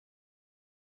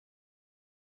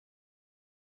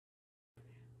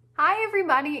Hi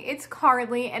everybody, it's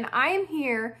Carly and I am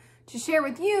here to share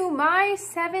with you my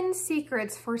 7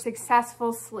 secrets for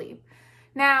successful sleep.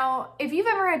 Now, if you've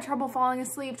ever had trouble falling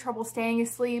asleep, trouble staying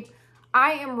asleep,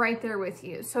 I am right there with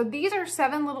you. So these are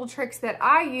 7 little tricks that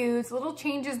I use, little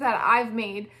changes that I've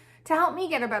made to help me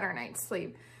get a better night's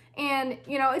sleep. And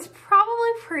you know, it's probably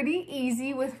pretty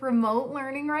easy with remote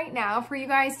learning right now for you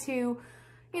guys to,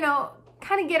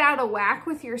 kind of get out of whack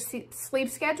with your sleep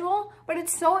schedule, but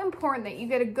it's so important that you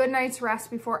get a good night's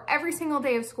rest before every single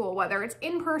day of school, whether it's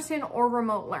in person or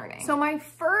remote learning. So my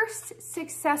first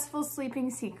successful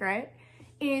sleeping secret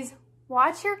is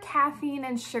watch your caffeine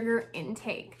and sugar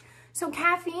intake. So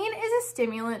caffeine is a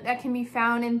stimulant that can be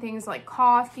found in things like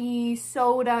coffee,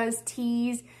 sodas,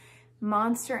 teas,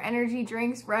 Monster energy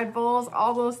drinks, Red Bulls,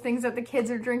 all those things that the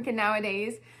kids are drinking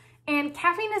nowadays. And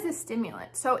caffeine is a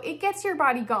stimulant, so it gets your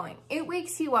body going. It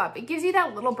wakes you up. It gives you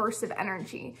that little burst of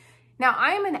energy. Now,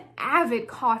 I am an avid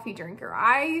coffee drinker.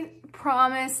 I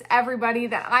promise everybody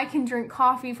that I can drink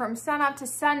coffee from sunup to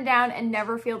sundown and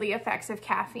never feel the effects of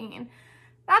caffeine.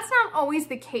 That's not always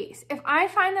the case. If I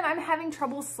find that I'm having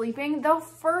trouble sleeping, the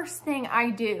first thing I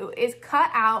do is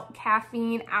cut out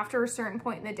caffeine after a certain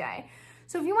point in the day.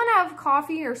 So if you want to have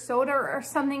coffee or soda or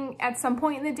something at some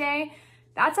point in the day,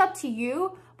 that's up to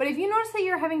you. But if you notice that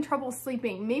you're having trouble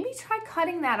sleeping, maybe try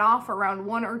cutting that off around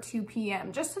 1 or 2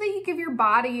 p.m. just so that you give your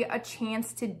body a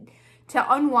chance to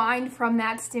unwind from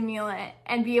that stimulant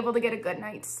and be able to get a good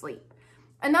night's sleep.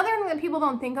 Another thing that people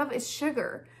don't think of is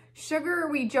sugar. Sugar,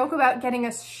 we joke about getting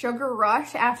a sugar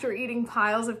rush after eating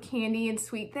piles of candy and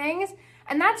sweet things,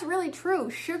 and that's really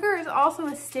true. Sugar is also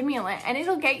a stimulant and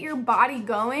it'll get your body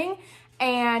going,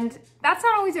 and that's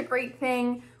not always a great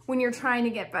thing when you're trying to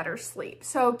get better sleep.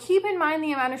 So keep in mind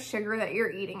the amount of sugar that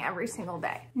you're eating every single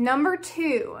day. Number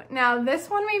 2, now this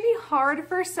one may be hard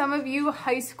for some of you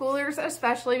high schoolers,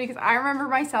 especially because I remember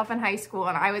myself in high school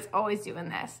and I was always doing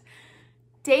this.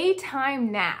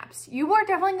 Daytime naps. You are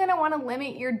definitely gonna wanna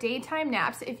limit your daytime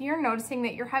naps if you're noticing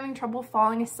that you're having trouble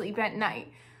falling asleep at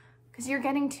night because you're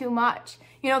getting too much.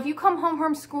 If you come home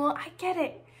from school, I get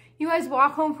it. You guys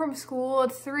walk home from school,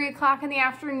 it's 3 o'clock in the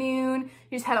afternoon,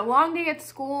 you just had a long day at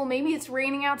school, maybe it's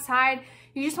raining outside,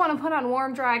 you just wanna put on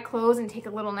warm, dry clothes and take a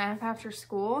little nap after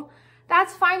school.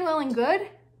 That's fine, well and good,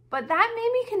 but that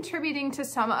may be contributing to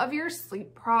some of your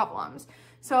sleep problems.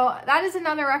 So that is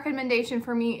another recommendation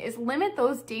for me, is limit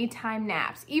those daytime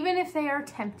naps, even if they are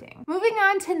tempting. Moving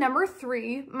on to number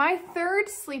 3, my third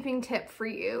sleeping tip for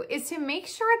you is to make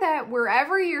sure that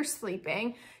wherever you're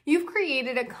sleeping, you've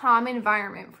created a calm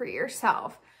environment for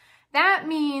yourself. That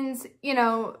means,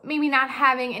 maybe not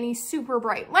having any super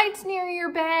bright lights near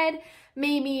your bed,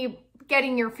 maybe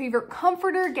getting your favorite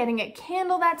comforter, getting a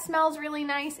candle that smells really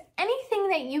nice, anything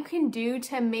that you can do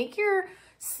to make your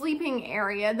sleeping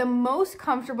area the most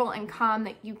comfortable and calm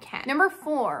that you can. Number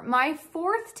 4, my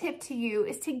 4th tip to you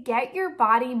is to get your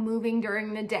body moving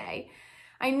during the day.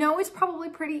 I know it's probably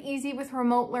pretty easy with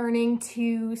remote learning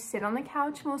to sit on the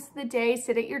couch most of the day,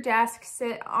 sit at your desk,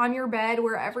 sit on your bed,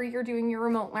 wherever you're doing your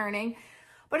remote learning.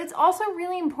 But it's also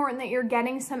really important that you're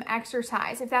getting some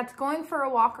exercise. If that's going for a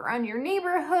walk around your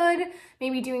neighborhood,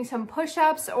 maybe doing some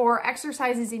push-ups or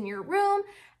exercises in your room,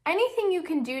 anything you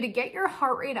can do to get your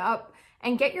heart rate up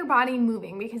and get your body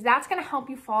moving, because that's gonna help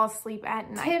you fall asleep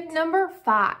at night. Tip number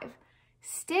 5,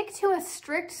 stick to a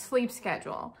strict sleep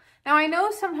schedule. Now, I know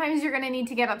sometimes you're gonna need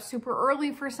to get up super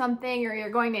early for something, or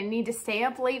you're going to need to stay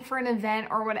up late for an event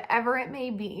or whatever it may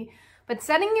be, but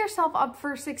setting yourself up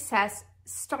for success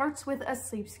starts with a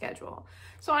sleep schedule.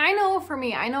 So I know for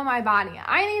me, I know my body,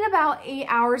 I need about 8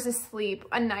 hours of sleep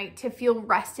a night to feel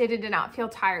rested and to not feel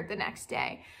tired the next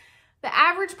day. The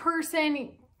average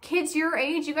person, kids your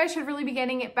age, you guys should really be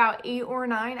getting about 8 or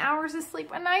 9 hours of sleep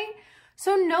a night.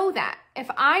 So know that. If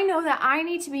I know that I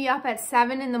need to be up at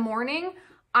 7 in the morning,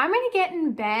 I'm gonna get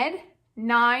in bed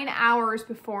 9 hours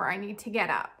before I need to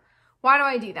get up. Why do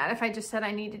I do that if I just said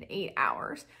I needed 8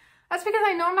 hours? That's because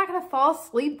I know I'm not gonna fall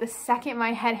asleep the second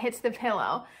my head hits the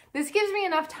pillow. This gives me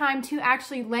enough time to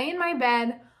actually lay in my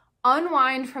bed,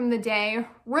 unwind from the day,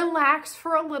 relax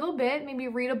for a little bit, maybe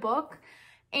read a book,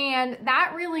 and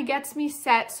that really gets me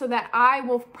set so that I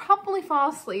will probably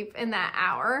fall asleep in that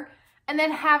hour and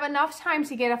then have enough time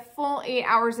to get a full 8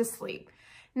 hours of sleep.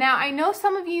 Now, I know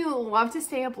some of you love to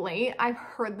stay up late. I've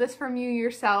heard this from you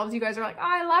yourselves. You guys are like, oh,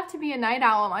 I love to be a night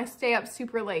owl and I stay up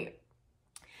super late.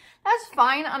 That's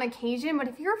fine on occasion, but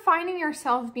if you're finding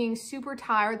yourself being super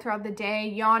tired throughout the day,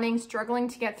 yawning, struggling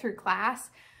to get through class,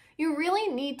 you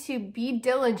really need to be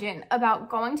diligent about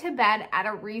going to bed at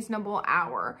a reasonable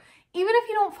hour. even if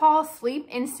you don't fall asleep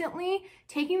instantly,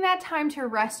 taking that time to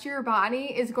rest your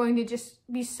body is going to just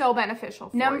be so beneficial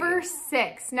for you. Number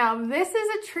 6. Now, this is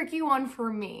a tricky one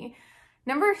for me.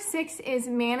 Number 6 is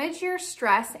manage your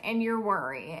stress and your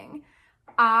worrying.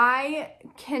 I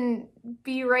can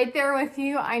be right there with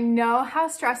you. I know how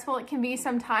stressful it can be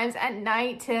sometimes at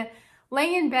night to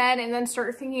lay in bed and then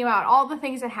start thinking about all the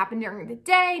things that happen during the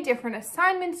day, different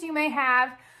assignments you may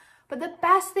have. But the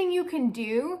best thing you can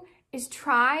do is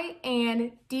try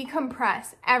and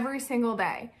decompress every single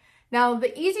day. Now,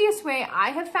 the easiest way I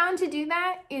have found to do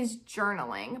that is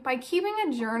journaling. By keeping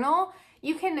a journal,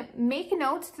 you can make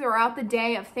notes throughout the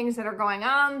day of things that are going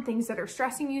on, things that are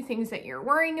stressing you, things that you're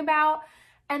worrying about,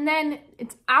 and then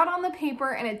it's out on the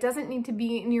paper and it doesn't need to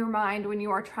be in your mind when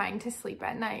you are trying to sleep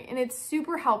at night. And it's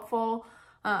super helpful.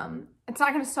 It's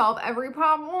not going to solve every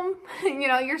problem. You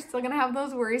know, you're still going to have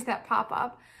those worries that pop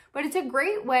up, but it's a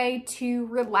great way to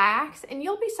relax, and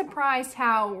you'll be surprised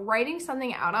how writing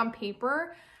something out on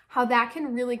paper, how that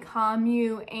can really calm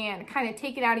you and kind of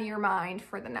take it out of your mind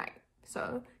for the night.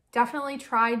 So definitely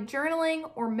try journaling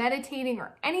or meditating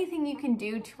or anything you can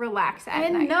do to relax at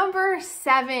night. And number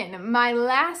 7, my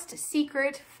last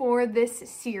secret for this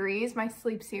series, my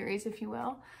sleep series, if you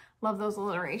will. Love those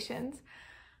alliterations.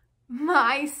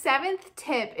 My 7th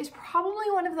tip is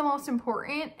probably one of the most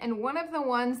important and one of the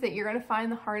ones that you're going to find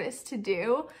the hardest to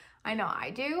do. I know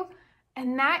I do.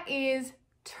 And that is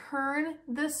turn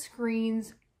the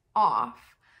screens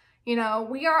off. You know,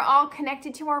 we are all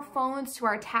connected to our phones, to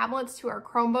our tablets, to our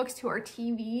Chromebooks, to our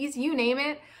TVs, you name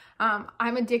it.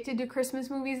 I'm addicted to Christmas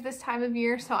movies this time of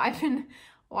year, so I've been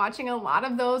watching a lot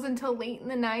of those until late in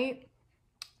the night.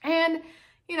 And,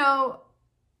 you know,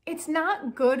 it's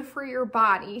not good for your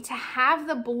body to have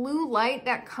the blue light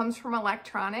that comes from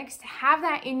electronics, to have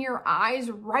that in your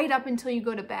eyes right up until you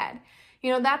go to bed.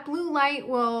 You know, that blue light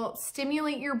will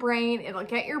stimulate your brain, it'll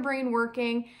get your brain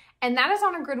working, and that is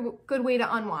not a good way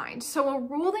to unwind. So a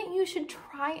rule that you should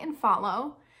try and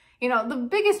follow, you know, the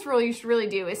biggest rule you should really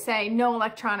do is say no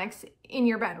electronics in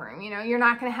your bedroom. You know, you're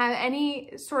not gonna have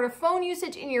any sort of phone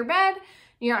usage in your bed,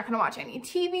 you're not gonna watch any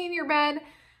TV in your bed.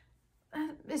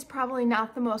 Is probably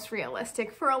not the most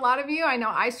realistic for a lot of you. I know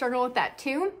I struggle with that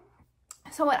too.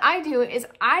 So what I do is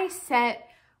I set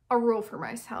a rule for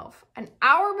myself. An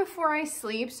hour before I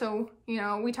sleep, so, you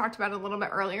know, we talked about it a little bit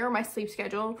earlier, my sleep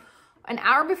schedule. An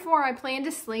hour before I plan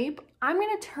to sleep, I'm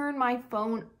going to turn my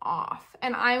phone off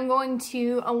and I'm going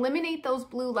to eliminate those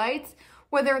blue lights,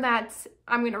 whether that's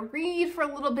I'm going to read for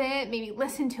a little bit, maybe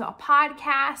listen to a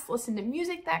podcast, listen to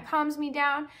music that calms me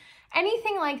down.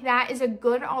 Anything like that is a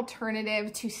good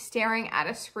alternative to staring at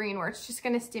a screen where it's just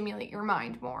going to stimulate your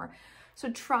mind more.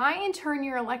 So try and turn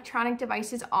your electronic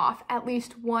devices off at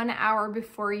least 1 hour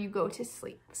before you go to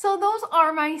sleep. So those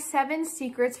are my 7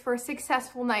 secrets for a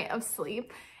successful night of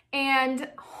sleep. And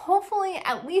hopefully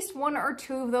at least 1 or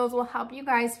 2 of those will help you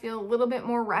guys feel a little bit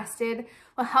more rested,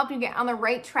 will help you get on the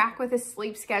right track with a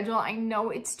sleep schedule. I know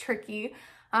it's tricky.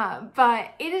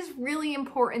 But it is really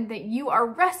important that you are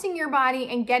resting your body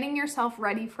and getting yourself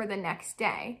ready for the next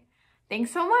day.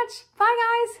 Thanks so much. Bye,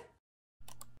 guys.